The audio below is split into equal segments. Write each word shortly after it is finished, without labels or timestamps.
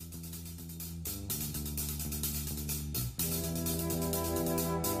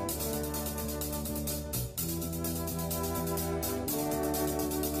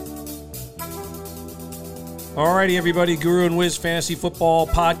Alrighty, everybody, Guru and Wiz Fantasy Football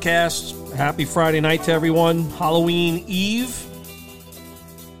Podcast. Happy Friday night to everyone. Halloween Eve.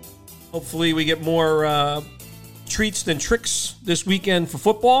 Hopefully we get more treats than tricks this weekend for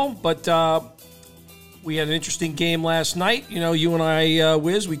football, but we had an interesting game last night. You know, you and I,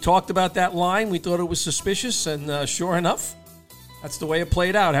 Wiz, we talked about that line. We thought it was suspicious, and sure enough, that's the way it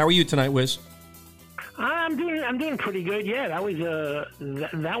played out. How are you tonight, Wiz? I'm doing pretty good. Yeah, that was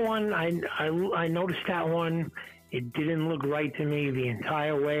that one. I noticed that one. It didn't look right to me the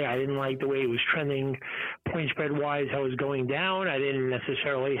entire way. I didn't like the way it was trending, point spread wise. How it was going down. I didn't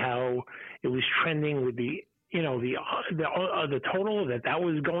necessarily how it was trending with the total that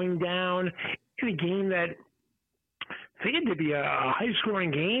was going down in a game that figured to be a high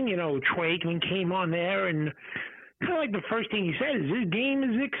scoring game. You know, Troy Aikman came on there and kind of like the first thing he said is this game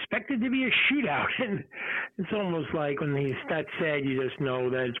is expected to be a shootout. And it's almost like when that's said, you just know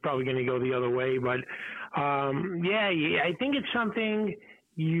that it's probably going to go the other way. But, I think it's something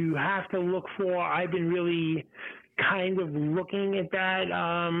you have to look for. I've been really kind of looking at that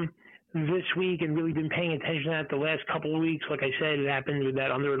this week and really been paying attention to that the last couple of weeks. Like I said, it happened with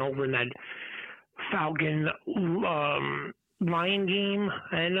that under and over in that Falcon Lion game,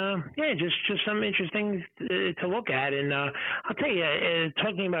 and just some interesting to look at. And I'll tell you,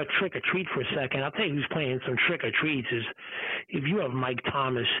 talking about trick or treat for a second, I'll tell you who's playing some trick or treats is if you have Mike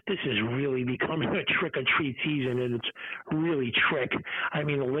Thomas. This is really becoming a trick or treat season, and it's really trick. I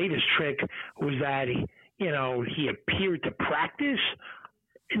mean, the latest trick was that he appeared to practice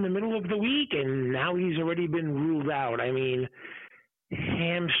in the middle of the week, and now he's already been ruled out. I mean,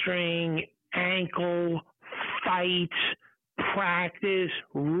 hamstring, ankle, fight, practice,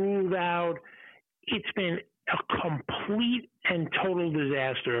 ruled out. It's been a complete and total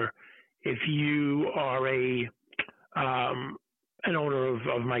disaster if you are an owner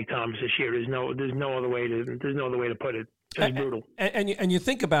of Mike Thomas this year. There's no other way to put it. It's brutal. And you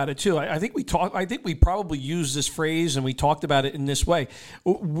think about it too. I think we probably used this phrase and we talked about it in this way.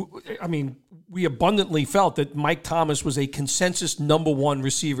 I mean, we abundantly felt that Mike Thomas was a consensus number one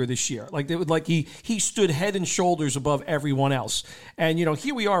receiver this year. Like he stood head and shoulders above everyone else. And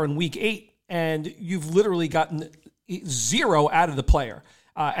here we are in week 8, and you've literally gotten 0 out of the player.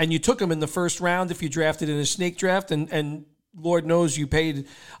 And you took him in the first round if you drafted in a snake draft, and Lord knows you paid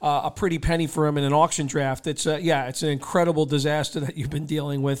a pretty penny for him in an auction draft. It's an incredible disaster that you've been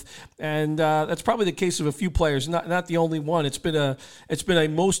dealing with, and that's probably the case of a few players. Not the only one. It's been a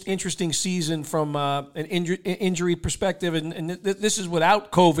most interesting season from an injury perspective, and this is without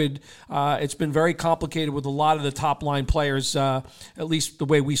COVID. It's been very complicated with a lot of the top line players. At least the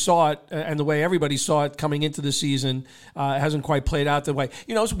way we saw it, and the way everybody saw it coming into the season, it hasn't quite played out that way.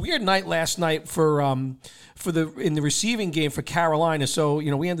 It was a weird night last night in the receiving game for Carolina. So,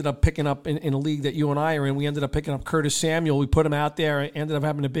 we ended up picking up in a league that you and I are in. We ended up picking up Curtis Samuel. We put him out there, ended up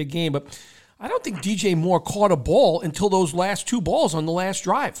having a big game. But I don't think DJ Moore caught a ball until those last 2 balls on the last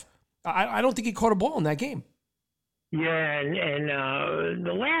drive. I don't think he caught a ball in that game. Yeah, and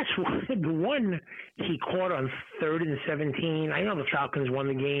the last one, the one he caught on 3rd and 17, I know the Falcons won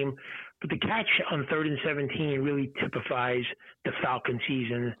the game, but the catch on 3rd and 17 really typifies the Falcon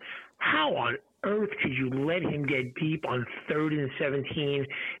season. How on earth could you let him get deep on 3rd and 17?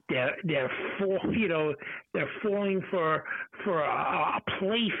 They're falling for a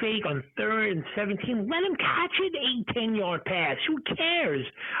play fake on 3rd and 17. Let him catch it, 8-10 yard pass. Who cares?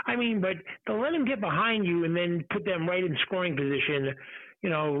 I mean, but to let him get behind you and then put them right in scoring position.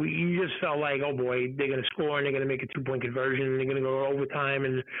 You just felt like, oh boy, they're going to score and they're going to make a 2-point conversion and they're going to go overtime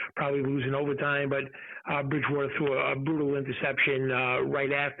and probably lose in overtime. But Bridgewater threw a brutal interception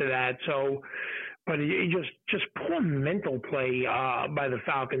right after that. So, but it just poor mental play by the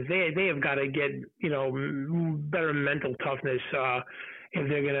Falcons. They have got to get better mental toughness if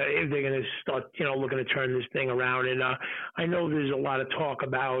they're gonna start looking to turn this thing around. And I know there's a lot of talk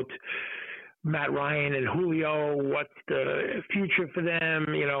about Matt Ryan and Julio, what's the future for them,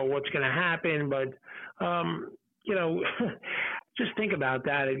 what's going to happen. But, just think about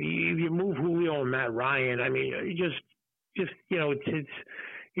that. If you move Julio and Matt Ryan, I mean, it's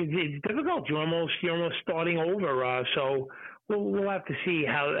difficult. You're almost starting over. So we'll have to see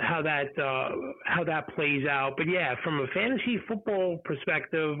how that plays out. But yeah, from a fantasy football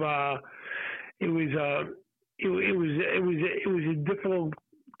perspective, it was a difficult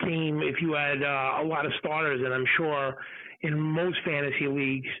game if you had a lot of starters, and I'm sure in most fantasy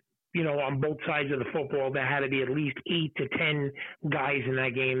leagues, on both sides of the football, there had to be at least 8 to 10 guys in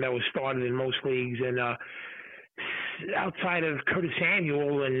that game that was started in most leagues, and outside of Curtis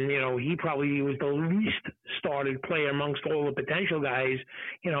Samuel, and he probably was the least started player amongst all the potential guys.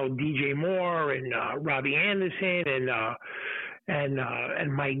 DJ Moore and Robbie Anderson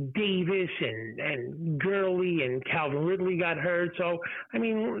and Mike Davis and Gurley and Calvin Ridley got hurt. So I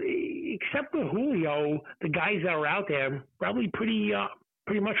mean, except for Julio, the guys that are out there probably pretty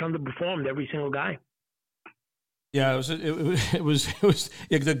much underperformed every single guy. Yeah, it was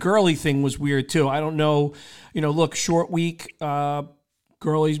the Gurley thing was weird too. I don't know, look, short week.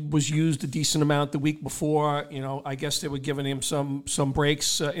 Gurley was used a decent amount the week before. I guess they were giving him some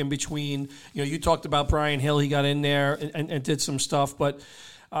breaks in between. You talked about Brian Hill. He got in there and did some stuff, but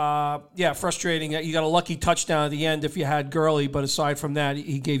frustrating. You got a lucky touchdown at the end if you had Gurley, but aside from that,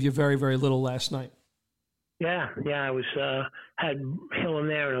 he gave you very, very little last night. Yeah, I was had Hill in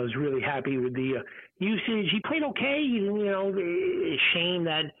there, and I was really happy with the usage. He played okay. It's a shame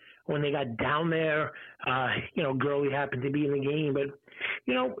that when they got down there, Gurley happened to be in the game. But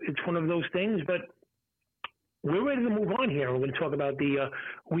it's one of those things. But we're ready to move on here. We're going to talk about the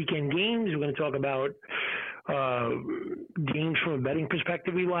weekend games. We're going to talk about games from a betting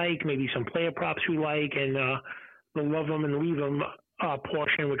perspective we like, maybe some player props we like, and the love them and leave them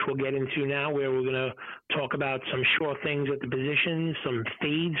portion, which we'll get into now, where we're going to talk about some sure things at the positions, some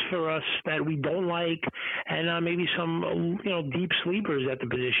fades for us that we don't like, and maybe some deep sleepers at the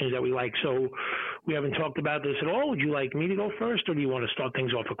positions that we like. So we haven't talked about this at all. Would you like me to go first, or do you want to start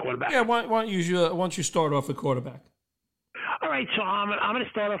things off at quarterback? Yeah, why don't you start off at quarterback? All right, so I'm going to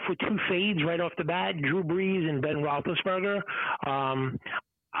start off with two fades right off the bat: Drew Brees and Ben Roethlisberger.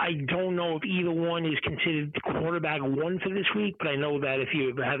 I don't know if either one is considered quarterback one for this week, but I know that if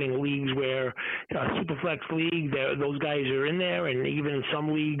you're having leagues where Superflex league, those guys are in there, and even in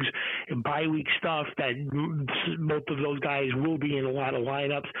some leagues, bye-week stuff, that both of those guys will be in a lot of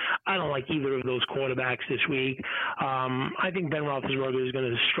lineups. I don't like either of those quarterbacks this week. I think Ben Roethlisberger is going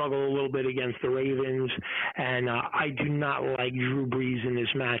to struggle a little bit against the Ravens, and I do not like Drew Brees in this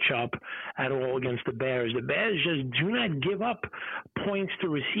matchup at all against the Bears. The Bears just do not give up points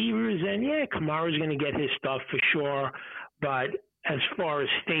to receivers, and Kamara's going to get his stuff for sure, but as far as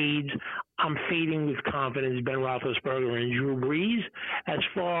fades, I'm fading with confidence Ben Roethlisberger and Drew Brees. As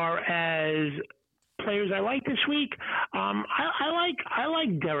far as players I like this week, I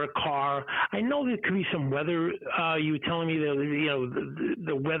like Derek Carr. I know there could be some weather. You were telling me that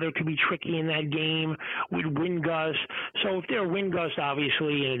the weather could be tricky in that game with wind gusts. So if there are wind gusts,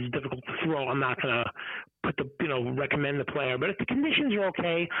 obviously, and it's difficult to throw, I'm not going to recommend the player. But if the conditions are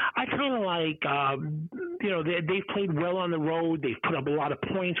okay, I kind of like, they've played well on the road. They've put up a lot of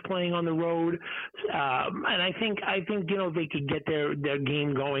points playing on the road. And I think, they could get their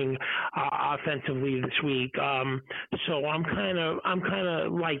game going offensively this week. So I'm kind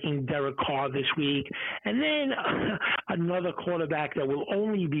of liking Derek Carr this week. And then another quarterback that will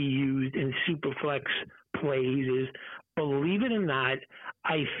only be used in Superflex plays is, believe it or not,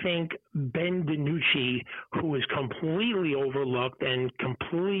 I think Ben DiNucci, who was completely overlooked and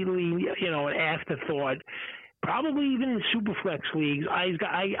completely, an afterthought, probably even in Superflex leagues,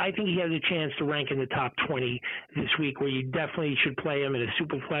 I think he has a chance to rank in the top 20 this week, where you definitely should play him in a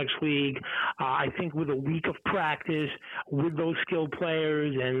Superflex league. I think with a week of practice with those skilled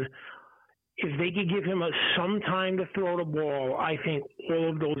players, and if they could give him some time to throw the ball, I think all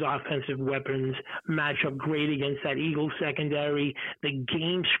of those offensive weapons match up great against that Eagles secondary. The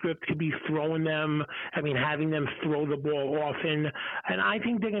game script could be having them throw the ball often, and I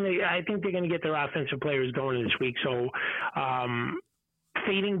think they're gonna get their offensive players going this week. So,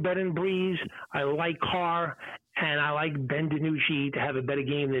 fading Ben and Brees, I like Carr. And I like Ben DiNucci to have a better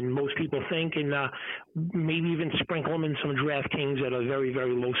game than most people think, and maybe even sprinkle him in some DraftKings at a very,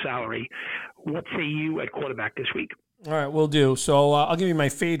 very low salary. What say you at quarterback this week? All right, we'll do. So I'll give you my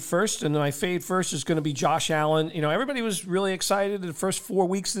fade first, and my fade first is going to be Josh Allen. Everybody was really excited in the first 4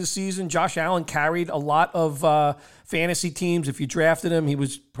 weeks of the season. Josh Allen carried a lot of fantasy teams. If you drafted him, he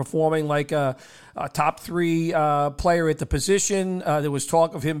was performing like a top 3 player at the position. There was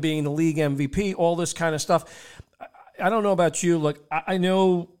talk of him being the league MVP, all this kind of stuff. I don't know about you. Look, I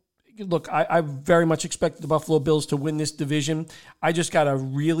know... Look, I very much expected the Buffalo Bills to win this division. I just got a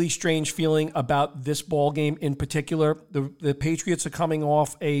really strange feeling about this ball game in particular. The Patriots are coming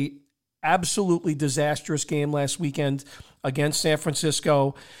off a absolutely disastrous game last weekend against San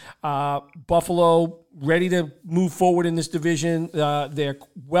Francisco. Buffalo ready to move forward in this division. They're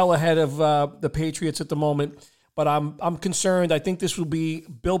well ahead of the Patriots at the moment. But I'm concerned. I think this will be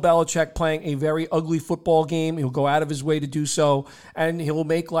Bill Belichick playing a very ugly football game. He'll go out of his way to do so, and he'll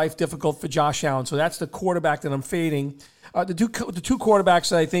make life difficult for Josh Allen. So that's the quarterback that I'm fading. the two quarterbacks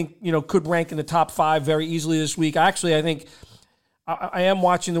that I think could rank in the top 5 very easily this week. Actually, I think I am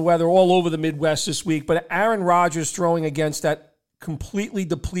watching the weather all over the Midwest this week, but Aaron Rodgers throwing against that completely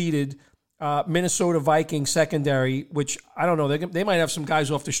depleted Minnesota Vikings secondary, which I don't know, they might have some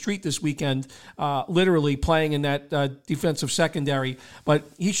guys off the street this weekend, literally playing in that defensive secondary, but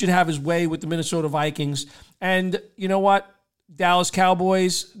he should have his way with the Minnesota Vikings. And you know what? Dallas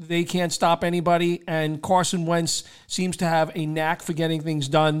Cowboys, they can't stop anybody, and Carson Wentz seems to have a knack for getting things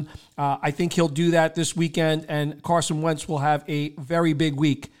done. I think he'll do that this weekend, and Carson Wentz will have a very big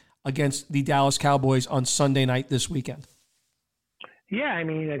week against the Dallas Cowboys on Sunday night this weekend. Yeah, I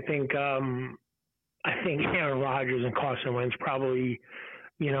mean, I think Aaron Rodgers and Carson Wentz probably,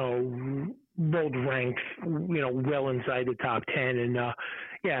 both ranked, well inside the top 10, and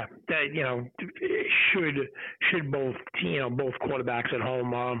that should both quarterbacks at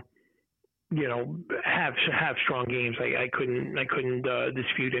home, have strong games. I couldn't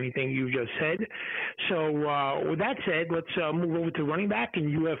dispute anything you just said. So with that said, let's move over to running back, and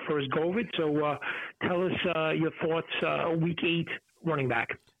you have first go of it. So tell us your thoughts, week 8 running back.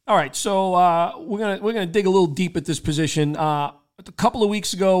 All right, so we're gonna dig a little deep at this position. A couple of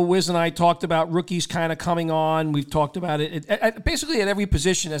weeks ago, Wiz and I talked about rookies kind of coming on. We've talked about it basically at every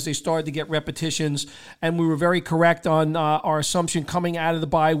position as they started to get repetitions, and we were very correct on our assumption coming out of the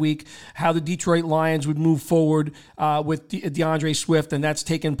bye week, how the Detroit Lions would move forward with DeAndre Swift, and that's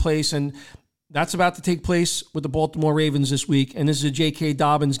taken place, and that's about to take place with the Baltimore Ravens this week, and this is a J.K.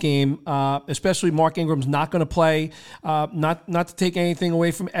 Dobbins game. Especially Mark Ingram's not going to play. Not to take anything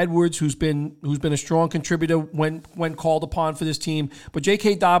away from Edwards, who's been a strong contributor when called upon for this team. But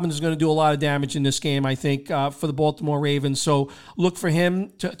J.K. Dobbins is going to do a lot of damage in this game, I think, for the Baltimore Ravens. So look for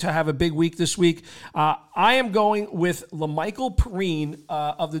him to have a big week this week. I am going with LaMichael Perine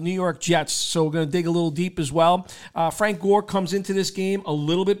of the New York Jets. So we're going to dig a little deep as well. Frank Gore comes into this game a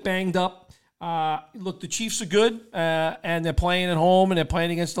little bit banged up. Look, the Chiefs are good, and they're playing at home, and they're playing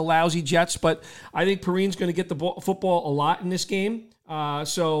against the lousy Jets, but I think Perine's going to get the football a lot in this game.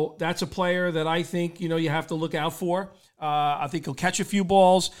 So that's a player that I think, you have to look out for. I think he'll catch a few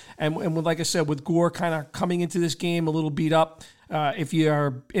balls, and like I said, with Gore kind of coming into this game a little beat up, if you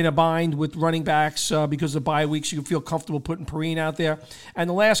are in a bind with running backs because of bye weeks, you can feel comfortable putting Perine out there. And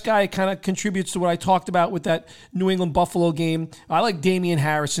the last guy kind of contributes to what I talked about with that New England-Buffalo game. I like Damian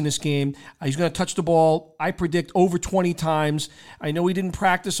Harris in this game. He's going to touch the ball, I predict, over 20 times. I know he didn't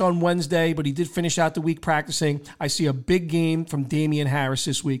practice on Wednesday, but he did finish out the week practicing. I see a big game from Damian Harris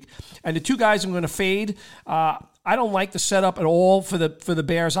this week. And the two guys I'm going to fade, I don't like the setup at all for the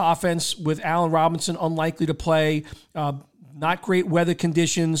Bears offense with Allen Robinson unlikely to play. Not great weather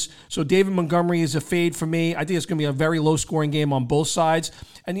conditions. So David Montgomery is a fade for me. I think it's going to be a very low-scoring game on both sides.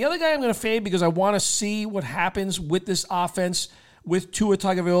 And the other guy I'm going to fade because I want to see what happens with this offense with Tua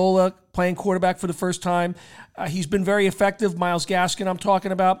Tagovailoa playing quarterback for the first time. He's been very effective, Myles Gaskin I'm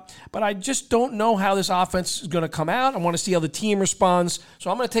talking about. But I just don't know how this offense is going to come out. I want to see how the team responds.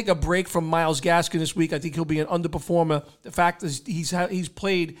 So I'm going to take a break from Myles Gaskin this week. I think he'll be an underperformer. The fact is he's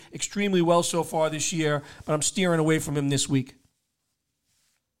played extremely well so far this year, but I'm steering away from him this week.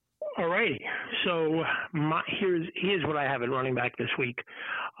 All right. So here's what I have at running back this week.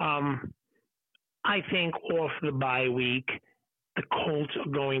 I think off the bye week, the Colts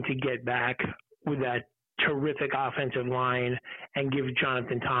are going to get back with that terrific offensive line and give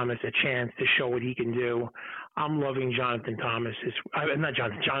Jonathan Thomas a chance to show what he can do. I'm loving Jonathan Taylor.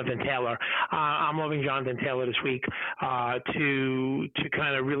 I'm loving Jonathan Taylor this week to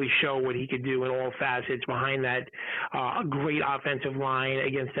kind of really show what he could do in all facets behind that a great offensive line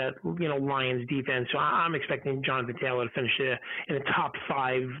against that Lions defense. So I'm expecting Jonathan Taylor to finish in the top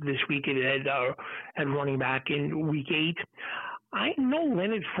 5 this week at running back in week 8. I know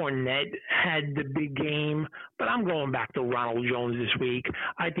Leonard Fournette had the big game, but I'm going back to Ronald Jones this week.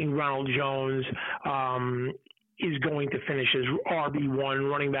 I think Ronald Jones is going to finish as RB1,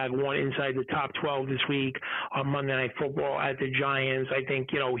 running back 1 inside the top 12 this week on Monday Night Football at the Giants. I think,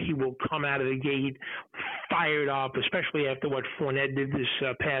 he will come out of the gate fired up, especially after what Fournette did this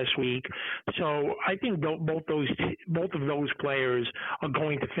past week. So I think both of those players are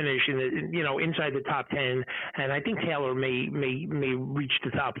going to finish inside the top 10, and I think Taylor may reach the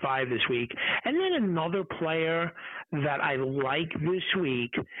top 5 this week. And then another player that I like this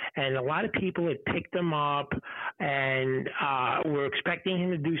week, and a lot of people have picked him up, and we're expecting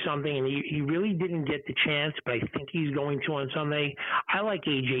him to do something, and he really didn't get the chance, but I think he's going to on Sunday. I like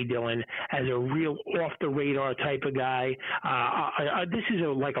A.J. Dillon as a real off-the-radar type of guy. This is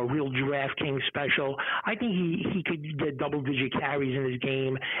like a real DraftKings special. I think he could get double-digit carries in his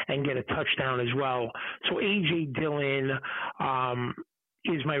game and get a touchdown as well. So A.J. Dillon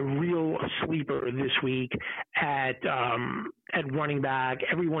is my real sleeper this week at running back.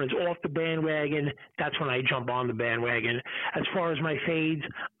 Everyone is off the bandwagon. That's when I jump on the bandwagon. As far as my fades,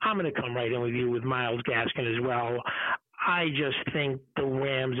 I'm going to come right in with you with Myles Gaskin as well. I just think the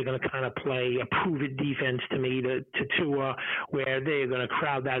Rams are going to kind of play a prove-it defense to me to Tua, where they're going to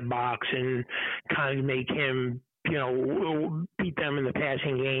crowd that box and kind of make him beat them in the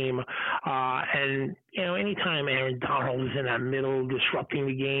passing game. And anytime Aaron Donald is in that middle disrupting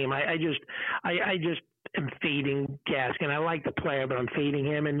the game, I just am fading Gaskin. I like the player, but I'm fading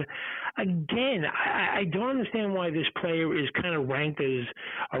him. And again, I don't understand why this player is kind of ranked as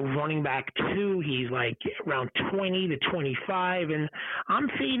a running back 2. He's like around 20 to 25, and I'm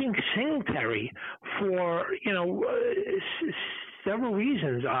fading Singletary for, several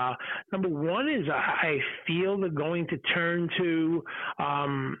reasons. Number one is I feel they're going to turn to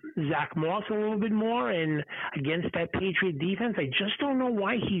Zach Moss a little bit more, and against that Patriot defense, I just don't know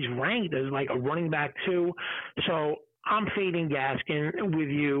why he's ranked as like a running back 2. So I'm fading Gaskin with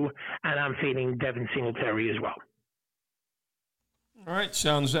you, and I'm fading Devin Singletary as well. All right,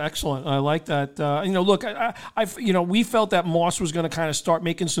 sounds excellent. I like that. Look, we felt that Moss was going to kind of start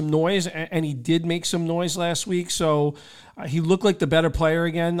making some noise, and he did make some noise last week. So he looked like the better player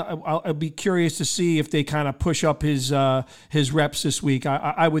again. I'll be curious to see if they kind of push up his reps this week.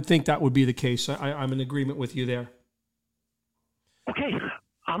 I would think that would be the case. I'm in agreement with you there. Okay.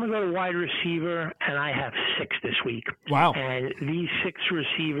 I'm going to go to wide receiver, and I have 6 this week. Wow. And these 6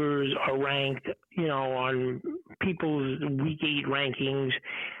 receivers are ranked, on people's Week 8 rankings,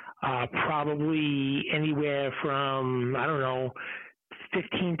 probably anywhere from,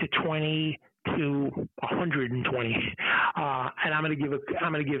 15 to 20 to 120. And I'm going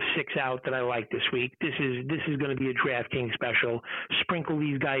to give 6 out that I like this week. This is going to be a DraftKings special. Sprinkle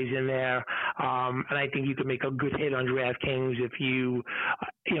these guys in there, and I think you can make a good hit on DraftKings if you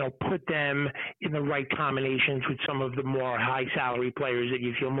put them in the right combinations with some of the more high salary players that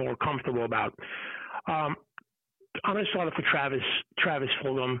you feel more comfortable about. I'm going to start off with Travis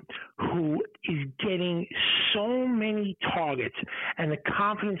Fulgham, who is getting so many targets, and the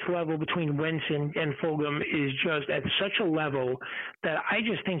confidence level between Wentz and Fulgham is just at such a level that I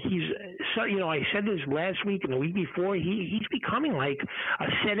just think he's so. I said this last week and the week before. He's becoming like a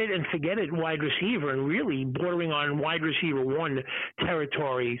set it and forget it wide receiver, and really bordering on wide receiver 1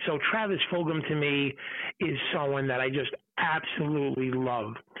 territory. So Travis Fulgham to me is someone that I just absolutely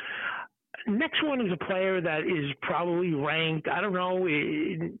love. Next one is a player that is probably ranked, I don't know,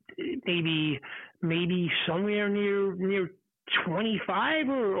 maybe somewhere near 25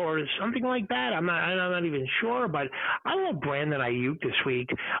 or something like that. I'm not even sure, but I love Brandon Ayuk this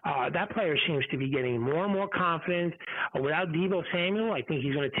week. That player seems to be getting more and more confident. Without Deebo Samuel, I think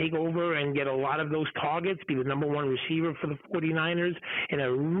he's going to take over and get a lot of those targets, be the number 1 receiver for the 49ers in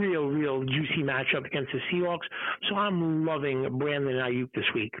a real juicy matchup against the Seahawks. So I'm loving Brandon Ayuk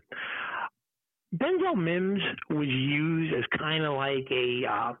this week. Denzel Mims was used as kind of like a,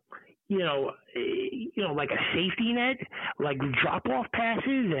 like a safety net, like drop-off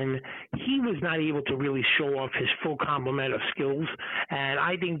passes, and he was not able to really show off his full complement of skills. And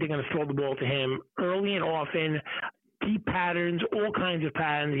I think they're going to throw the ball to him early and often. Deep patterns, all kinds of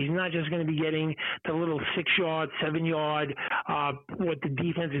patterns. He's not just going to be getting the little 6-yard, 7-yard, what the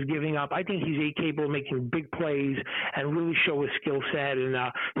defense is giving up. I think he's capable of making big plays and really show his skill set. And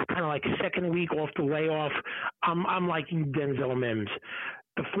it's kind of like second week off the layoff. I'm liking Denzel Mims.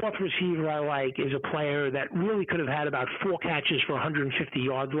 The 4th receiver I like is a player that really could have had about 4 catches for 150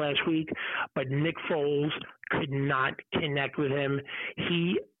 yards last week, but Nick Foles could not connect with him.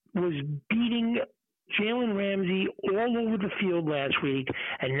 He was beating Jalen Ramsey all over the field last week,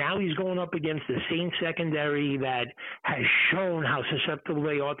 and now he's going up against the same secondary that has shown how susceptible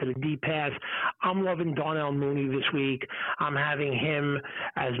they are to the deep pass. I'm loving Darnell Mooney this week. I'm having him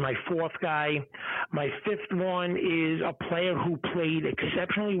as my 4th guy. My 5th one is a player who played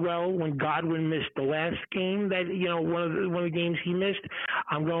exceptionally well when Godwin missed the last game that, one of the games he missed.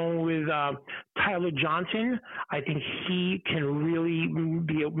 I'm going with Tyler Johnson. I think he can really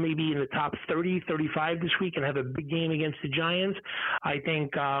be maybe in the top 30, 35 this week and have a big game against the Giants. I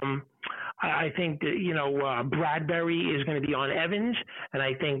think I think that, Bradbury is going to be on Evans, and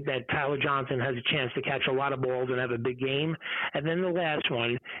I think that Tyler Johnson has a chance to catch a lot of balls and have a big game. And then the last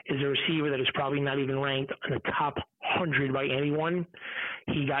one is a receiver that is probably not even ranked in the top 100 by anyone.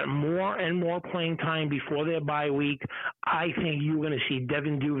 He got more and more playing time before their bye week. I think you're going to see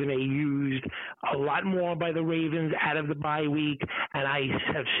Devin Duvernay used a lot more by the Ravens out of the bye week. And I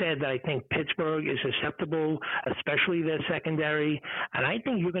have said that I think Pittsburgh is susceptible, especially their secondary. And I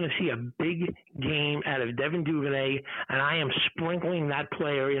think you're going to see a big game out of Devin Duvernay. And I am sprinkling that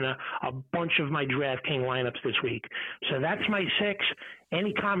player in a bunch of my DraftKings lineups this week. So that's my 6.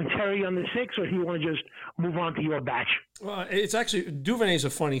 Any commentary on the 6, or do you want to just move on to your batch? Well, it's actually, Duvernay is a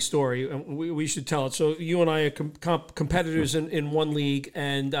funny story. We should tell it. So you and I are competitors in one league,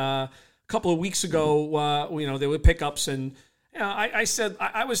 and a couple of weeks ago, there were pickups, and I said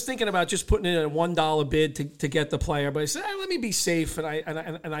I was thinking about just putting in a $1 bid to get the player, but I said, let me be safe, and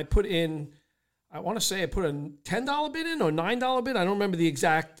I put in. I want to say I put a $10 bid in or $9 bid. I don't remember the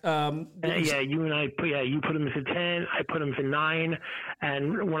exact. You and I you put him for 10. I put him for 9.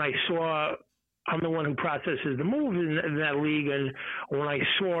 And when I saw, I'm the one who processes the move in that league, and when I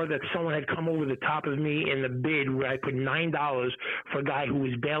saw that someone had come over the top of me in the bid where I put $9 for a guy who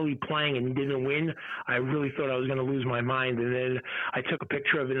was barely playing and didn't win, I really thought I was going to lose my mind. And then I took a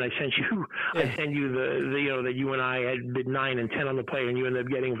picture of it and I sent you. Yeah. I sent you the that you and I had bid 9 and 10 on the player, and you ended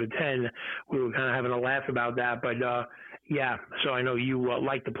up getting for 10. We were kind of having a laugh about that, but. Yeah, so I know you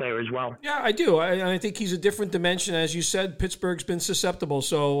like the player as well. Yeah, I do. I think he's a different dimension. As you said, Pittsburgh's been susceptible,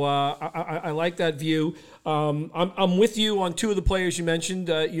 so I like that view. I'm with you on 2 of the players you mentioned.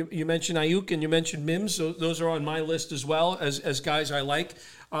 You mentioned Ayuk and you mentioned Mims. So those are on my list as well as guys I like.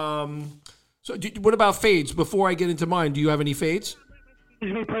 What about fades? Before I get into mine, do you have any fades?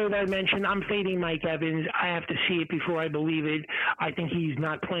 He's my player that I mentioned. I'm fading Mike Evans. I have to see it before I believe it. I think he's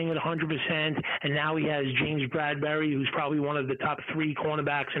not playing at 100%, and now he has James Bradbury, who's probably one of the top 3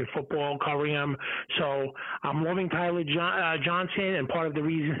 cornerbacks in football, covering him. So I'm loving Tyler Johnson, and part of the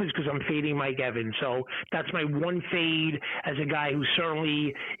reason is because I'm fading Mike Evans. So that's my one fade as a guy who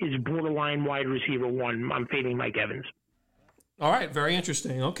certainly is borderline wide receiver 1. I'm fading Mike Evans. All right, very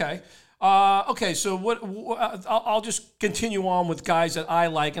interesting. Okay. So I'll just continue on with guys that I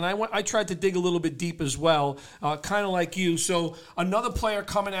like, and I tried to dig a little bit deep as well, kind of like you. So another player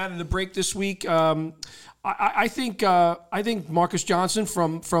coming out of the break this week, I think Marcus Johnson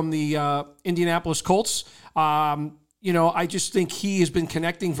from the Indianapolis Colts. I just think he has been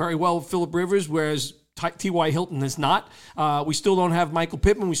connecting very well with Phillip Rivers, whereas T.Y. Hilton is not. We still don't have Michael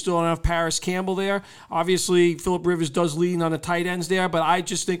Pittman. We still don't have Paris Campbell there. Obviously, Phillip Rivers does lean on the tight ends there, but I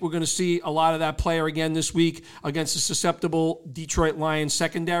just think we're going to see a lot of that player again this week against the susceptible Detroit Lions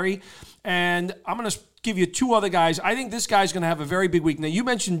secondary. And I'm going to give you 2 other guys. I think this guy's going to have a very big week. Now, you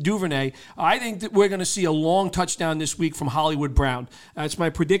mentioned Duvernay. I think that we're going to see a long touchdown this week from Hollywood Brown. That's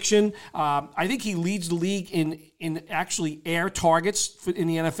my prediction. I think he leads the league in actually air targets in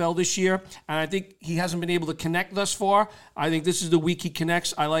the NFL this year, and I think he hasn't been able to connect thus far. I think this is the week he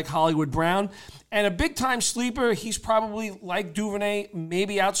connects. I like Hollywood Brown. And a big-time sleeper, he's probably like Duvernay,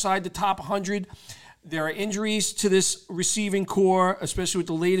 maybe outside the top 100. There are injuries to this receiving core, especially with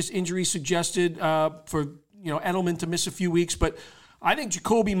the latest injury suggested for Edelman to miss a few weeks. But I think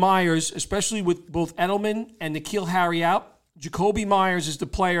Jakobi Meyers, especially with both Edelman and N'Keal Harry out, Jakobi Meyers is the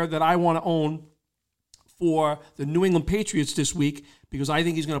player that I want to own for the New England Patriots this week because I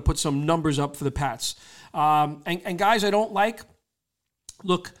think he's going to put some numbers up for the Pats. And guys I don't like,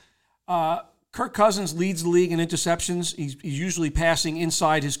 look, Kirk Cousins leads the league in interceptions. He's usually passing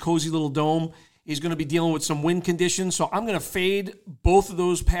inside his cozy little dome. He's going to be dealing with some wind conditions. So I'm going to fade both of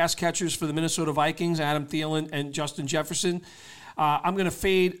those pass catchers for the Minnesota Vikings, Adam Thielen and Justin Jefferson. I'm going to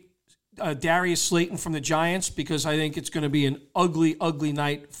fade Darius Slayton from the Giants because I think it's going to be an ugly, ugly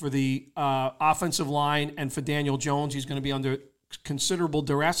night for the offensive line and for Daniel Jones. He's going to be under considerable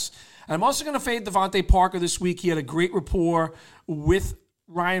duress. And I'm also going to fade Devontae Parker this week. He had a great rapport with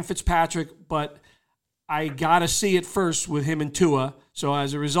Ryan Fitzpatrick, but I got to see it first with him and Tua. So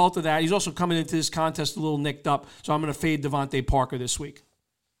as a result of that, he's also coming into this contest a little nicked up. So I'm going to fade Devontae Parker this week.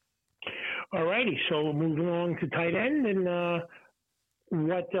 All righty. So moving along to tight end. And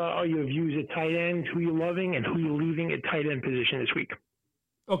what are your views at tight end? Who you loving and who you leaving at tight end position this week?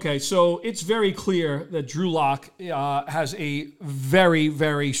 Okay, so it's very clear that Drew Lock has a very,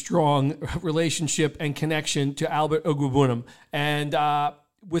 very strong relationship and connection to Albert Okwuegbunam. And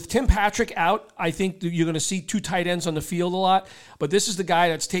with Tim Patrick out, I think that you're going to see 2 tight ends on the field a lot. But this is the guy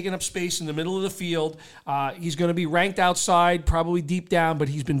that's taking up space in the middle of the field. He's going to be ranked outside, probably deep down, but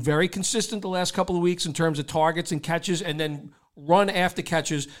he's been very consistent the last couple of weeks in terms of targets and catches and then run after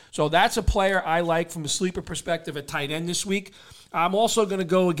catches. So that's a player I like from a sleeper perspective at tight end this week. I'm also going to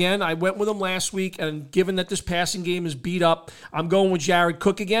go again. I went with him last week, and given that this passing game is beat up, I'm going with Jared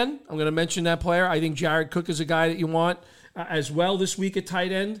Cook again. I'm going to mention that player. I think Jared Cook is a guy that you want as well this week at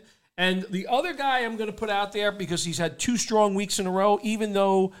tight end. And the other guy I'm going to put out there because he's had 2 strong weeks in a row, even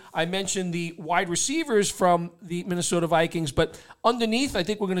though I mentioned the wide receivers from the Minnesota Vikings. But underneath, I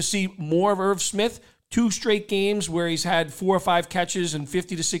think we're going to see more of Irv Smith. 2 straight games where he's had 4 or 5 catches and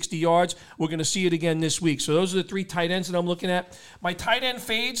 50 to 60 yards. We're going to see it again this week. So those are the 3 tight ends that I'm looking at. My tight end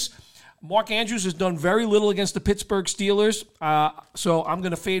fades. Mark Andrews has done very little against the Pittsburgh Steelers. So I'm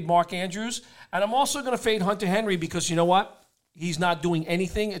going to fade Mark Andrews. And I'm also going to fade Hunter Henry because you know what? He's not doing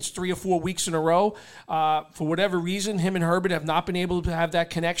anything. It's 3 or 4 weeks in a row. For whatever reason, him and Herbert have not been able to have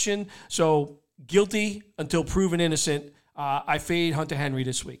that connection. So guilty until proven innocent. I fade Hunter Henry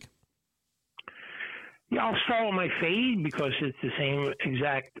this week. Yeah, I'll start with my fade because it's the same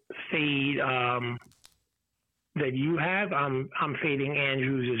exact fade that you have. I'm fading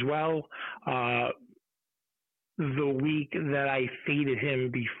Andrews as well. The week that I faded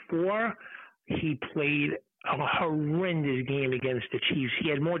him before, he played a horrendous game against the Chiefs. He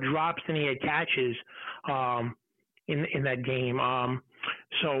had more drops than he had catches in that game.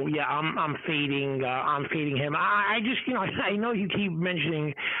 So yeah, I'm fading him. I just, I know you keep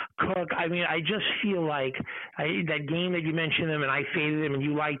mentioning Cook. I mean, I just feel like that game that you mentioned him and I faded him and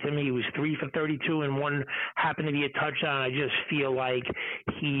you liked him. He was 3 for 32 and one happened to be a touchdown. I just feel like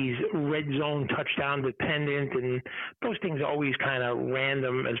he's red zone touchdown dependent, and those things are always kind of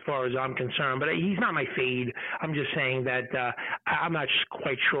random as far as I'm concerned. But he's not my fade. I'm just saying that I'm not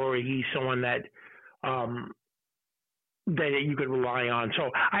quite sure he's someone that you could rely on.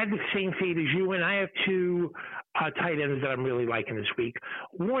 So I have the same fade as you, and I have 2 tight ends that I'm really liking this week.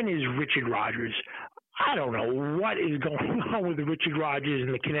 One is Richard Rodgers. I don't know what is going on with Richard Rodgers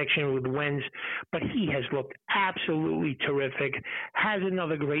and the connection with Wentz, but he has looked absolutely terrific. Has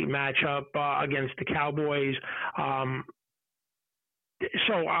another great matchup against the Cowboys.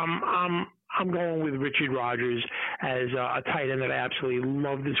 So I'm going with Richard Rodgers as a tight end that I absolutely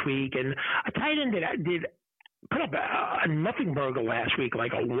love this week, and a tight end that did put up a nothing burger last week,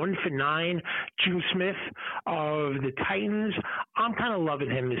 like a 1 for 9. Juice Smith of the Titans. I'm kind of loving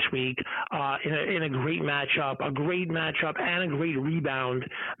him this week in a great matchup, and a great rebound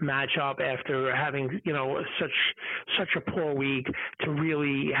matchup after having such a poor week to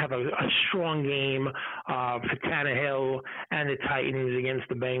really have a strong game for Tannehill and the Titans against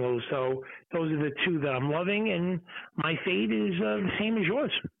the Bengals. So those are the 2 that I'm loving, and my fade is the same as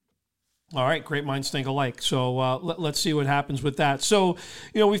yours. All right, great minds think alike. So let's see what happens with that. So,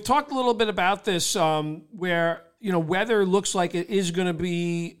 we've talked a little bit about this where, weather looks like it is going to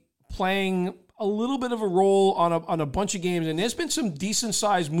be playing a little bit of a role on a bunch of games. And there's been some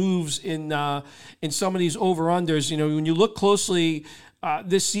decent-sized moves in some of these over-unders. When you look closely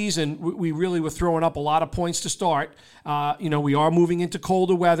this season, we really were throwing up a lot of points to start. We are moving into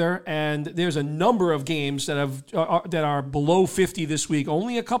colder weather, and there's a number of games that are below 50 this week.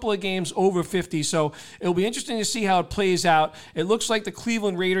 Only a couple of games over 50, so it'll be interesting to see how it plays out. It looks like the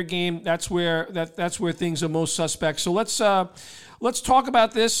Cleveland Raider game. That's where things are most suspect. So let's talk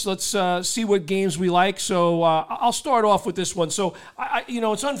about this. Let's see what games we like. So I'll start off with this one. So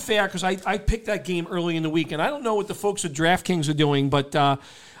it's unfair because I picked that game early in the week, and I don't know what the folks at DraftKings are doing, but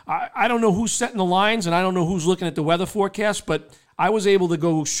I don't know who's setting the lines, and I don't know who's looking at the weather forecast, but I was able to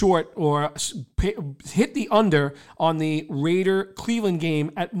go short or hit the under on the Raider-Cleveland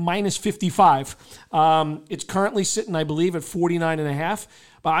game at minus 55. It's currently sitting, I believe, at 49.5.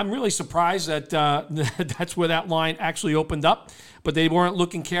 But I'm really surprised that that's where that line actually opened up. But they weren't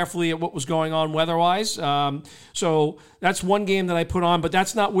looking carefully at what was going on weather-wise. So that's one game that I put on, but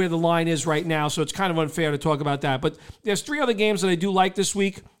that's not where the line is right now, so it's kind of unfair to talk about that. But there's 3 other games that I do like this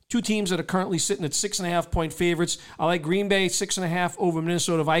week. 2 teams that are currently sitting at 6.5-point favorites. I like Green Bay 6.5 over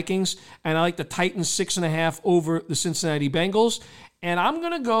Minnesota Vikings, and I like the Titans 6.5 over the Cincinnati Bengals. And I'm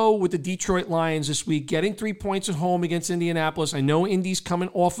going to go with the Detroit Lions this week, getting 3 points at home against Indianapolis. I know Indy's coming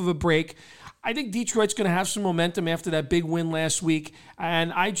off of a break. I think Detroit's going to have some momentum after that big win last week.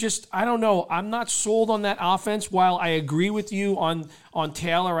 And I don't know. I'm not sold on that offense. While I agree with you on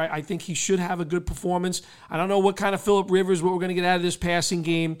Taylor, I think he should have a good performance. I don't know what kind of Phillip Rivers, what we're going to get out of this passing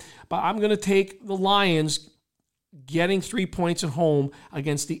game. But I'm going to take the Lions getting 3 points at home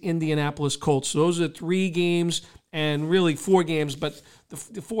against the Indianapolis Colts. So those are 3 games and really 4 games, but the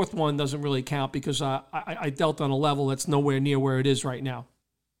 4th one doesn't really count because I dealt on a level that's nowhere near where it is right now.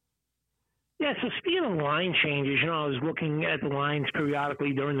 Yeah, so speaking of line changes, I was looking at the lines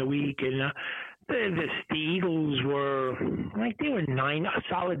periodically during the week, and The Eagles were like they were a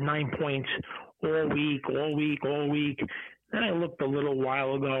solid 9 points all week, all week, all week. Then I looked a little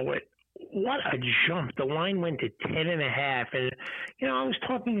while ago at what a jump. The line went to 10.5. And, I was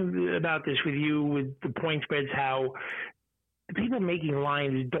talking about this with you with the point spreads, how the people making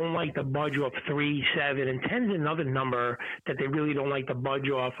lines don't like to budge off 3, 7, and 10 is another number that they really don't like to budge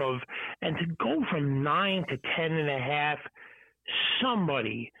off of. And to go from 9 to 10.5,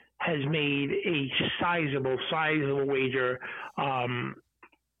 somebody has made a sizable wager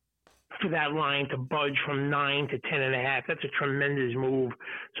for that line to budge from 9 to 10.5. That's a tremendous move.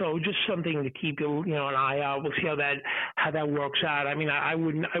 So just something to keep an eye out. We'll see how that works out. I mean, I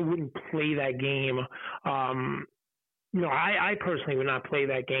wouldn't play that game. I personally would not play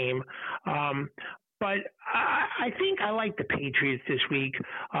that game. But I think I like the Patriots this week,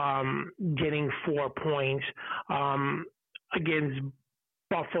 getting 4 points against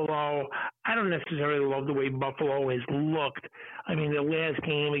Buffalo. I don't necessarily love the way Buffalo has looked. I mean, the last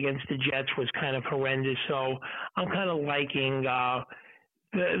game against the Jets was kind of horrendous, so I'm kind of liking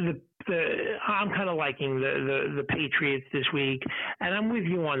the Patriots this week, and I'm with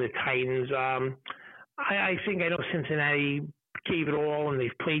you on the Titans. I think I know Cincinnati gave it all, and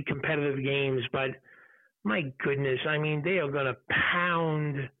they've played competitive games, but my goodness, I mean, they are going to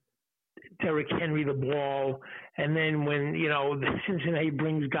pound Derrick Henry the ball, and then when Cincinnati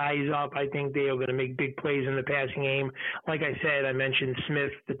brings guys up, I think they are going to make big plays in the passing game. Like I said, I mentioned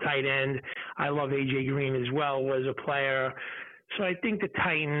Smith, the tight end. I love AJ Green as well as a player. So I think the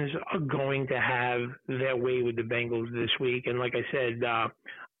Titans are going to have their way with the Bengals this week. And like I said,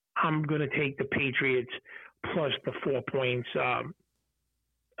 I'm going to take the Patriots plus the 4 points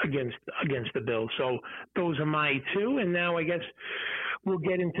against the Bills. So those are my two. And now I guess we'll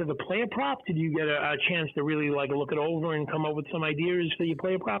get into the player props. Did you get a chance to really look it over and come up with some ideas for your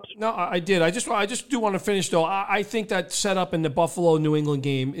player props? No, I did. I just do want to finish though. I think that setup in the Buffalo New England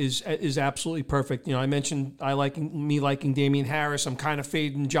game is absolutely perfect. I mentioned liking Damian Harris. I'm kind of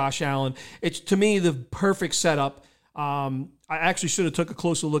fading Josh Allen. It's to me the perfect setup. I actually should have took a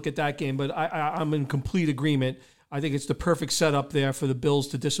closer look at that game, but I'm in complete agreement. I think it's the perfect setup there for the Bills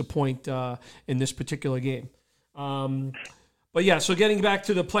to disappoint in this particular game. But yeah, so getting back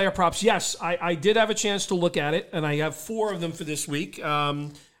to the player props, yes, I did have a chance to look at it, and I have 4 of them for this week.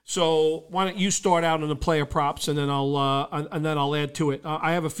 So why don't you start out on the player props, and then I'll add to it.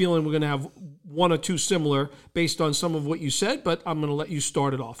 I have a feeling we're going to have 1 or 2 similar based on some of what you said, but I'm going to let you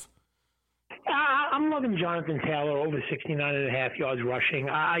start it off. I'm loving Jonathan Taylor over 69.5 yards rushing.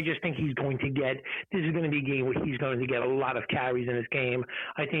 I just think this is going to be a game where he's going to get a lot of carries in this game.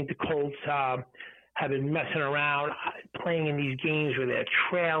 I think the Colts have been messing around, playing in these games where they're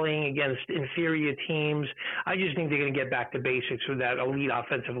trailing against inferior teams. I just think they're going to get back to basics with that elite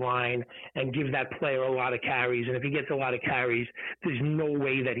offensive line and give that player a lot of carries. And if he gets a lot of carries, there's no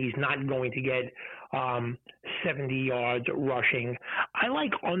way that he's not going to get 70 yards rushing. I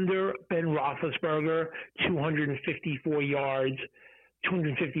like under Ben Roethlisberger, 254 yards,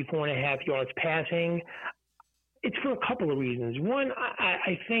 254.5 yards passing. It's for a couple of reasons. One,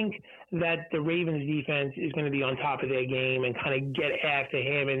 I think that the Ravens defense is going to be on top of their game and kind of get after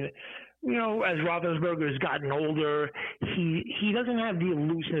him. And, as Roethlisberger has gotten older, he doesn't have the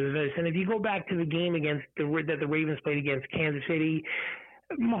elusiveness. And if you go back to the game that the Ravens played against Kansas City,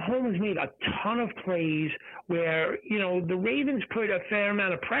 Mahomes made a ton of plays where, the Ravens put a fair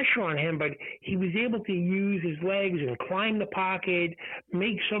amount of pressure on him, but he was able to use his legs and climb the pocket,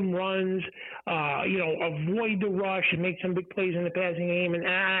 make some runs, avoid the rush and make some big plays in the passing game. And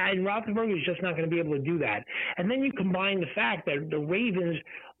Roethlisberger is just not going to be able to do that. And then you combine the fact that the Ravens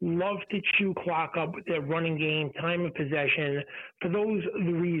love to chew clock up with their running game, time of possession. For those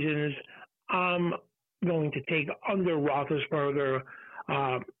reasons, I'm going to take under Roethlisberger,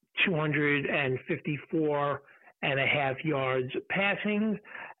 254.5 yards passing.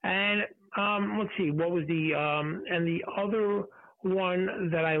 And let's see, what was and the other one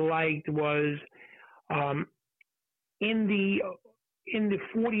that I liked was in the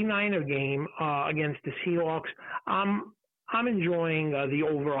 49er game against the Seahawks. I'm enjoying the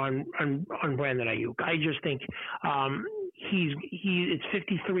over on Brandon Ayuk. I just think it's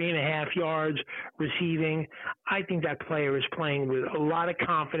 53.5 yards receiving. I think that player is playing with a lot of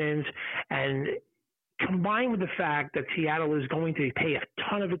confidence, and combined with the fact that Seattle is going to pay a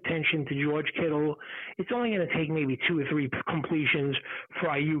ton of attention to George Kittle, it's only going to take maybe 2 or 3 completions for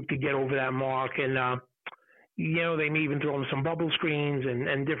Ayuk to get over that mark. And they may even throw him some bubble screens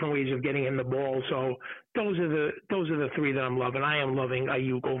and different ways of getting him the ball. So those are the 3 that I'm loving. I am loving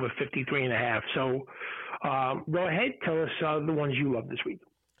Ayuk over 53.5. So go ahead, tell us the ones you love this week.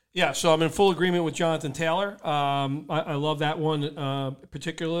 Yeah, so I'm in full agreement with Jonathan Taylor. I love that one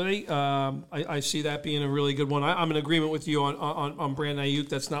particularly. I see that being a really good one. I'm in agreement with you on Brandon Ayuk.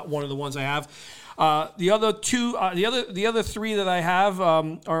 That's not one of the ones I have. The other two, the other three that I have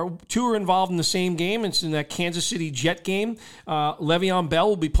are two are involved in the same game. It's in that Kansas City Jet game. Le'Veon Bell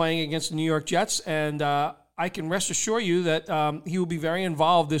will be playing against the New York Jets, and I can rest assure you that he will be very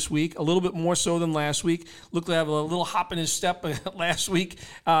involved this week, a little bit more so than last week. Looked to have a little hop in his step last week.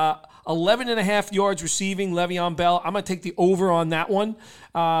 11 and a half yards receiving, Le'Veon Bell. I'm going to take the over on that one.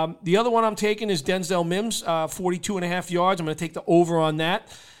 The other one I'm taking is Denzel Mims, 42 and a half yards. I'm going to take the over on that.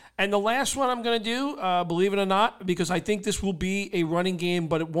 And the last one I'm going to do, believe it or not, because I think this will be a running game,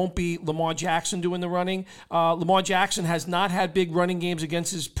 but it won't be Lamar Jackson doing the running. Lamar Jackson has not had big running games in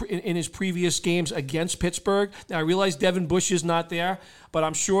his previous games against Pittsburgh. Now, I realize Devin Bush is not there, but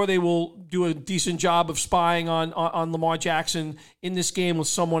I'm sure they will do a decent job of spying on Lamar Jackson in this game with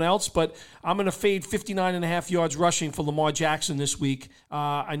someone else. But I'm going to fade 59 and a half yards rushing for Lamar Jackson this week.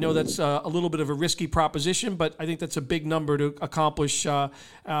 I know that's a little bit of a risky proposition, but I think that's a big number to accomplish,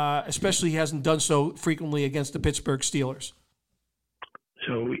 especially he hasn't done so frequently against the Pittsburgh Steelers.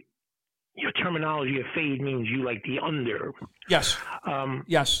 So your terminology of fade means you like the under. Yes.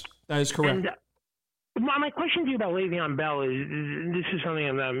 Yes, that is correct. And my question to you about Le'Veon Bell is this is something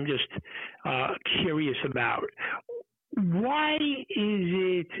I'm just curious about. Why is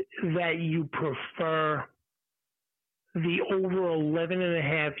it that you prefer the over 11 and a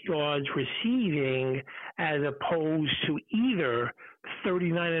half yards receiving as opposed to either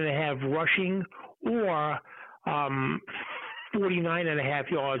 39 and a half rushing or 49 and a half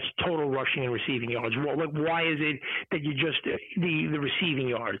yards total rushing and receiving yards? Why is it that you just the receiving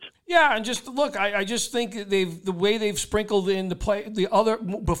yards? Yeah, and just look, I just think the way they've sprinkled in before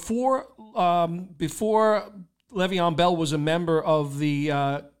Le'Veon Bell was a member of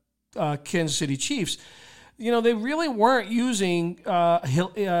the Kansas City Chiefs. They really weren't using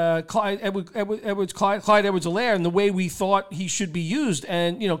Clyde Edwards-Helaire in the way we thought he should be used.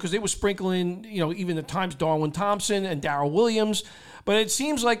 And, because they were sprinkling, even at times Darwin Thompson and Darrell Williams. But it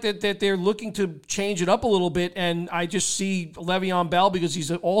seems like that they're looking to change it up a little bit, and I just see Le'Veon Bell because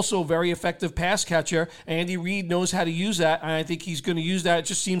he's also a very effective pass catcher. Andy Reid knows how to use that, and I think he's going to use that. It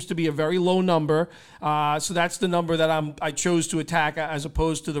just seems to be a very low number. So that's the number that I chose to attack as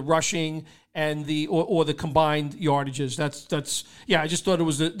opposed to the rushing and the combined yardages. That's I just thought it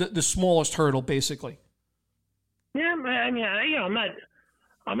was the smallest hurdle basically. Yeah, I mean,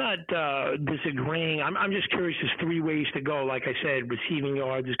 I'm not disagreeing. I'm just curious. There's three ways to go. Like I said, receiving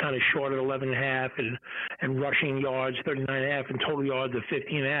yards is kind of short at 11 and a half, and rushing yards 39 and a half, and total yards of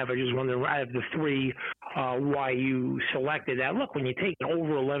 15 and a half. I just wonder out of the three why you selected that. Look, when you take an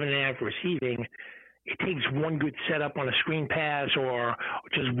over 11 and a half receiving, it takes one good setup on a screen pass or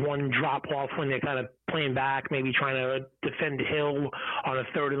just one drop off when they're kind of playing back, maybe trying to defend the hill on a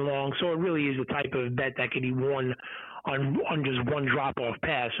third and long. So it really is the type of bet that could be won on just one drop-off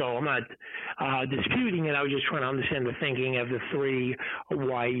pass. So I'm not disputing it. I was just trying to understand the thinking of the three,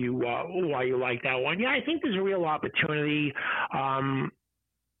 why you like that one. Yeah, I think there's a real opportunity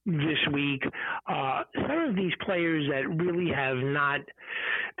this week. Some of these players that really have not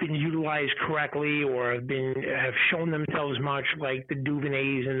been utilized correctly or have shown themselves much, like the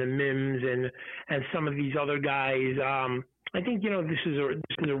Duvernay's and the Mims and some of these other guys. I think this is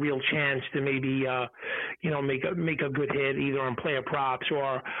a real chance to maybe make a good hit either on player props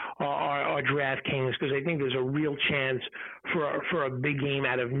or DraftKings, because I think there's a real chance for a big game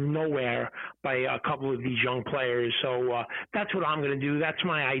out of nowhere by a couple of these young players. So that's what I'm going to do. That's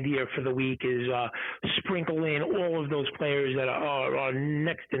my idea for the week is sprinkle in all of those players that are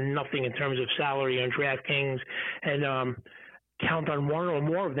next to nothing in terms of salary on DraftKings and count on one or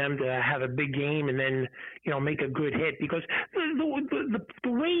more of them to have a big game and then, make a good hit. Because the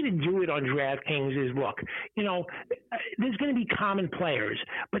way to do it on DraftKings is, look, there's going to be common players,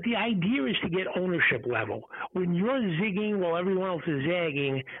 but the idea is to get ownership level. When you're zigging while everyone else is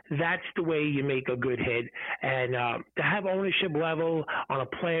zagging, that's the way you make a good hit. And to have ownership level on a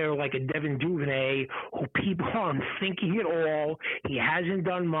player like a Devin Duvernay, who people aren't thinking at all, he hasn't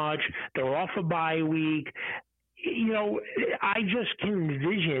done much, they're off a bye week. I just can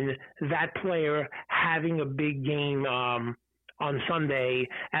envision that player having a big game on Sunday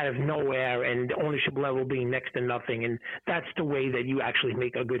out of nowhere and ownership level being next to nothing. And that's the way that you actually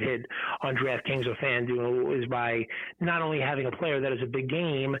make a good hit on DraftKings or FanDuel, is by not only having a player that is a big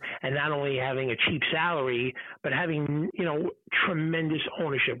game and not only having a cheap salary, but having, tremendous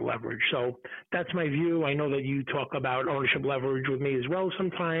ownership leverage. So that's my view. I know that you talk about ownership leverage with me as well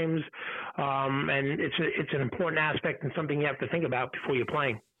sometimes. And it's an important aspect and something you have to think about before you're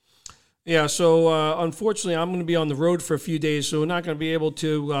playing. Yeah, so unfortunately, I'm going to be on the road for a few days, so we're not going to be able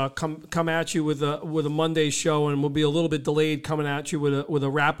to come at you with a Monday show, and we'll be a little bit delayed coming at you with a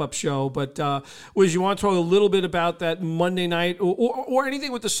wrap up show. But Wiz, you want to talk a little bit about that Monday night, or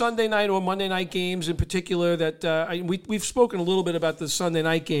anything with the Sunday night or Monday night games in particular? That we've spoken a little bit about the Sunday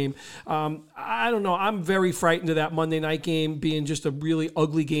night game. I don't know. I'm very frightened of that Monday night game being just a really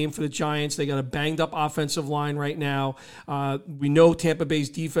ugly game for the Giants. They got a banged up offensive line right now. We know Tampa Bay's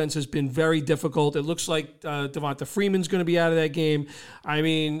defense has been very difficult. It looks like Devonta Freeman's going to be out of that game. I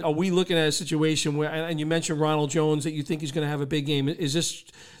mean, are we looking at a situation where, and you mentioned Ronald Jones, that you think he's going to have a big game?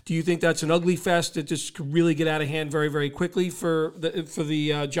 Do you think that's an ugly fest that just could really get out of hand very, very quickly for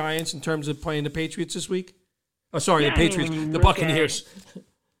the Giants in terms of playing the Patriots this week? Oh, sorry, the Patriots, the Buccaneers.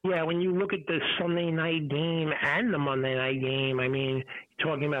 When you look at the Sunday night game and the Monday night game, I mean, you're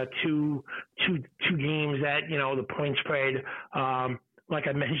talking about two games that, the point spread, like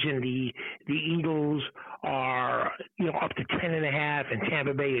I mentioned, the Eagles are up to 10.5, and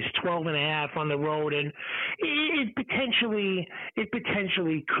Tampa Bay is 12.5 on the road, and it potentially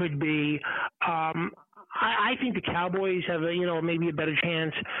could be. I think the Cowboys have maybe a better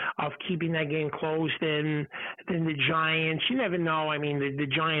chance of keeping that game close than the Giants. You never know. I mean, the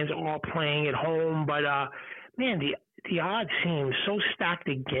Giants are playing at home, but man, the odds seem so stacked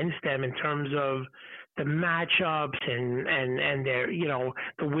against them in terms of the matchups and their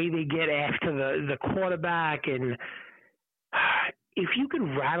the way they get after the quarterback. And if you could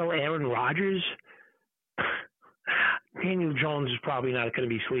rattle Aaron Rodgers, Daniel Jones is probably not going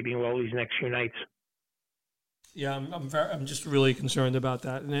to be sleeping well these next few nights. Yeah, I'm just really concerned about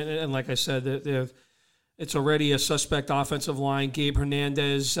that. And like I said, it's already a suspect offensive line. Gabe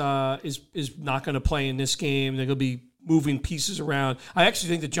Hernandez is not going to play in this game. They're going to be moving pieces around. I actually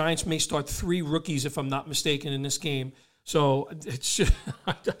think the Giants may start 3 rookies, if I'm not mistaken, in this game. So it's just,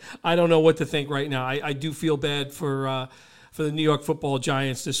 I don't know what to think right now. I do feel bad for the New York Football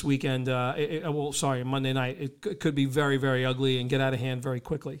Giants this weekend. Monday night. It could be very, very ugly and get out of hand very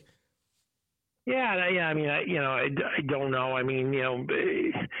quickly. Yeah. I mean, I don't know. I mean,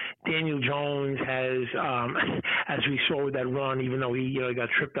 Daniel Jones has, as we saw with that run, even though he got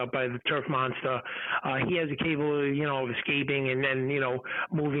tripped up by the turf monster, he has the capability, of escaping and then,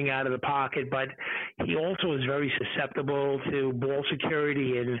 moving out of the pocket. But he also is very susceptible to ball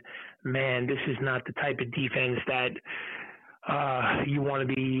security. And man, this is not the type of defense that you want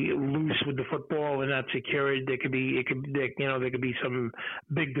to be loose with the football and not secured. There could be some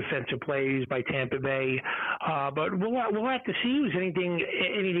big defensive plays by Tampa Bay, but we'll have to see. Was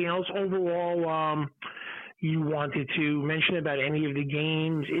anything else overall you wanted to mention about any of the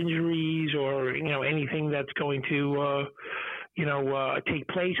games, injuries, or anything that's going to take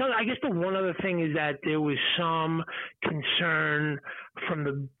place? I guess the one other thing is that there was some concern from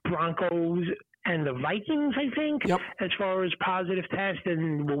the Broncos and the Vikings, I think, yep, as far as positive tests,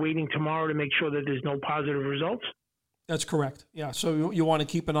 and we're waiting tomorrow to make sure that there's no positive results. That's correct. Yeah, so you want to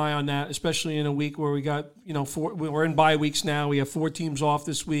keep an eye on that, especially in a week where we got, we're in bye weeks now. We have 4 teams off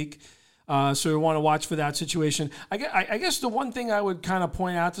this week, so we want to watch for that situation. I guess the one thing I would kind of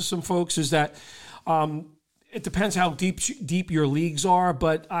point out to some folks is that it depends how deep your leagues are,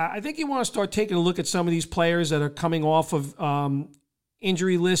 but I think you want to start taking a look at some of these players that are coming off of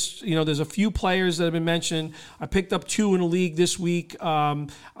injury lists. There's a few players that have been mentioned. I picked up 2 in the league this week.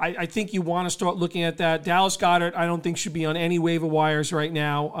 I think you want to start looking at that. Dallas Goedert, I don't think should be on any waiver wires right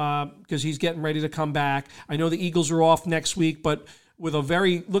now because he's getting ready to come back. I know the Eagles are off next week, but with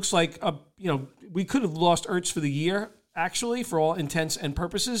looks like we could have lost Ertz for the year, actually, for all intents and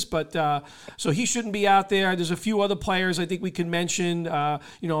purposes. But so he shouldn't be out there. There's a few other players I think we can mention.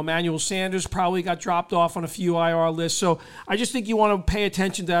 Emmanuel Sanders probably got dropped off on a few IR lists. So I just think you want to pay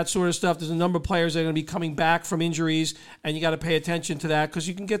attention to that sort of stuff. There's a number of players that are going to be coming back from injuries, and you got to pay attention to that because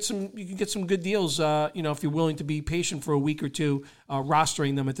you can get some good deals. If you're willing to be patient for a week or two,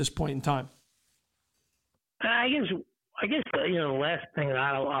 rostering them at this point in time. I guess the last thing that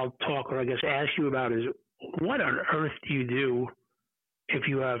I'll talk or I guess ask you about is, what on earth do you do if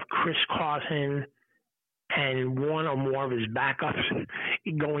you have Chris Carson and one or more of his backups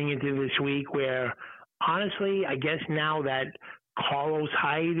going into this week where, honestly, I guess now that Carlos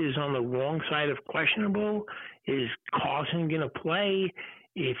Hyde is on the wrong side of questionable, is Carson going to play?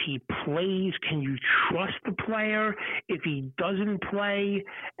 If he plays, can you trust the player? If he doesn't play,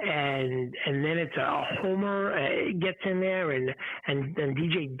 and then it's a homer gets in there, and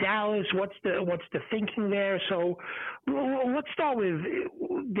DJ Dallas, what's the thinking there? So let's start with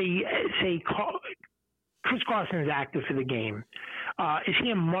Chris Carson is active for the game. Is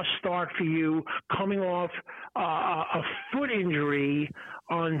he a must start for you coming off a foot injury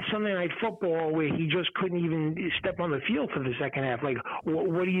on Sunday Night Football where he just couldn't even step on the field for the second half? Like,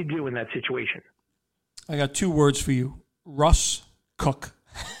 what do you do in that situation? I got 2 words for you. Russ Cook.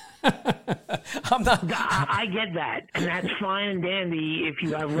 I'm not. I get that, and that's fine and dandy if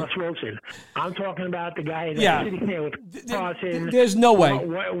you have Russ Wilson. I'm talking about the guy that's sitting there with Carson. There's no way.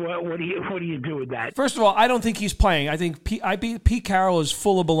 What do you do with that? First of all, I don't think he's playing. I think Pete Carroll is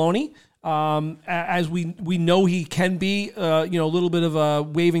full of baloney. As we know he can be, a little bit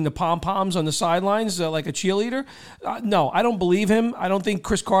of waving the pom-poms on the sidelines like a cheerleader. No, I don't believe him. I don't think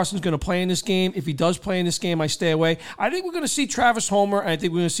Chris Carson's going to play in this game. If he does play in this game, I stay away. I think we're going to see Travis Homer, and I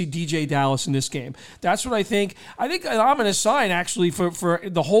think we're going to see DJ Dallas in this game. That's what I think. I think I'm going to sign, actually, for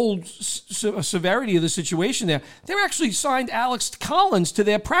the whole severity of the situation there. They're actually signed Alex Collins to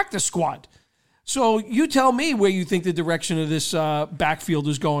their practice squad. So you tell me where you think the direction of this backfield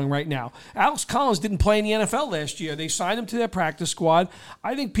is going right now. Alex Collins didn't play in the NFL last year. They signed him to their practice squad.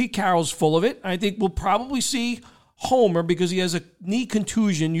 I think Pete Carroll's full of it. I think we'll probably see Homer because he has a knee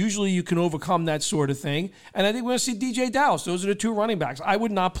contusion. Usually you can overcome that sort of thing. And I think we're going to see DJ Dallas. Those are the 2 running backs. I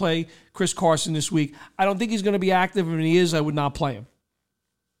would not play Chris Carson this week. I don't think he's going to be active. And when he is, I would not play him.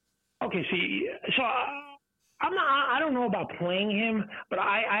 Okay, so I don't know about playing him, but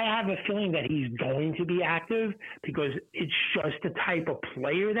I have a feeling that he's going to be active because it's just the type of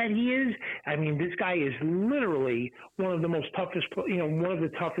player that he is. I mean, this guy is literally one of the toughest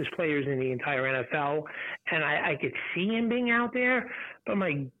players in the entire NFL, and I could see him being out there. But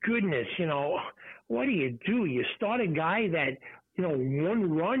my goodness, what do? You start a guy that,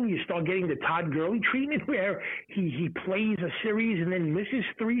 one run, you start getting the Todd Gurley treatment where he plays a series and then misses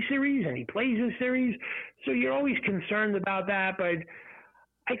 3 series and he plays a series. So you're always concerned about that. But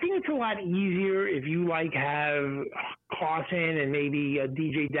I think it's a lot easier if you have Carson and maybe a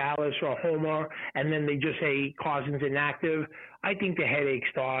DJ Dallas or a Homer, and then they just say Carson's inactive. I think the headache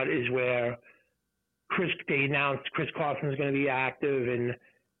start is where they announced Chris Carson's going to be active and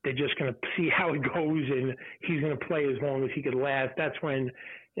they're just going to see how it goes, and he's going to play as long as he could last. That's when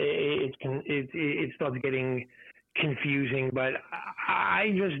it starts getting confusing. But I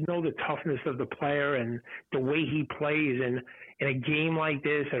just know the toughness of the player and the way he plays. And in a game like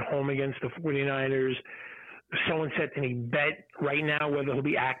this at home against the 49ers, if someone said to me, bet right now whether he'll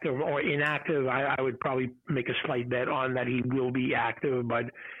be active or inactive, I would probably make a slight bet on that he will be active. But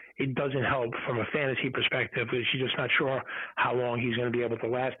it doesn't help from a fantasy perspective because you're just not sure how long he's going to be able to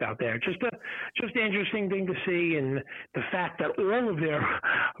last out there. Just an interesting thing to see, and the fact that all of their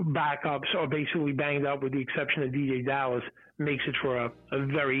backups are basically banged up with the exception of DJ Dallas makes it for a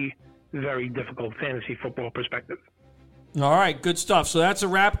very, very difficult fantasy football perspective. All right, good stuff. So that's a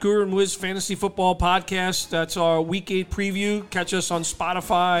wrap. Guru and Wiz Fantasy Football Podcast. That's our Week 8 preview. Catch us on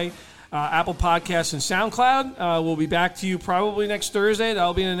Spotify, Apple Podcasts, and SoundCloud. We'll be back to you probably next Thursday.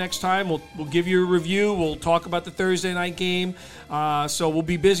 That'll be the next time. We'll give you a review. We'll talk about the Thursday night game. So we'll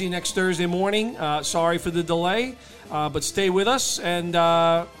be busy next Thursday morning. Sorry for the delay, but stay with us and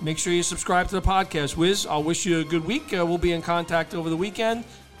make sure you subscribe to the podcast. Wiz, I'll wish you a good week. We'll be in contact over the weekend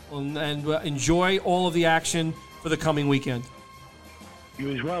and enjoy all of the action for the coming weekend. You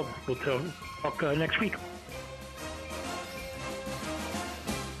as well. We'll talk next week.